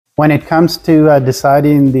When it comes to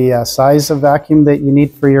deciding the size of vacuum that you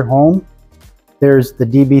need for your home, there's the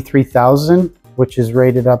DB3000, which is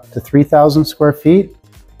rated up to 3,000 square feet.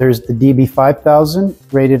 There's the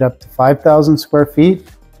DB5000, rated up to 5,000 square feet.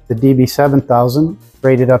 The DB7000,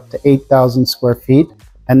 rated up to 8,000 square feet.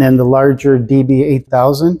 And then the larger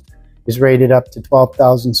DB8000 is rated up to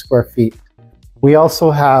 12,000 square feet. We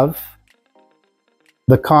also have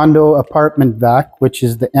the condo apartment vac, which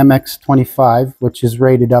is the MX25, which is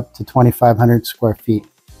rated up to 2,500 square feet.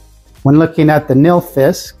 When looking at the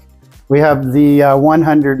Nilfisk, we have the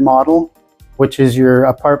 100 model, which is your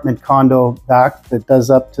apartment condo vac that does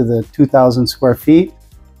up to the 2,000 square feet.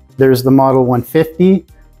 There's the model 150,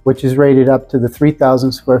 which is rated up to the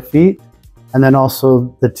 3,000 square feet. And then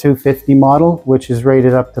also the 250 model, which is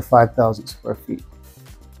rated up to 5,000 square feet.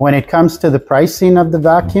 When it comes to the pricing of the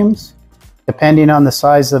vacuums, depending on the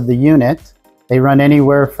size of the unit, they run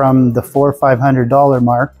anywhere from the $400 or $500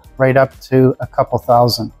 mark right up to a couple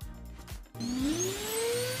thousand.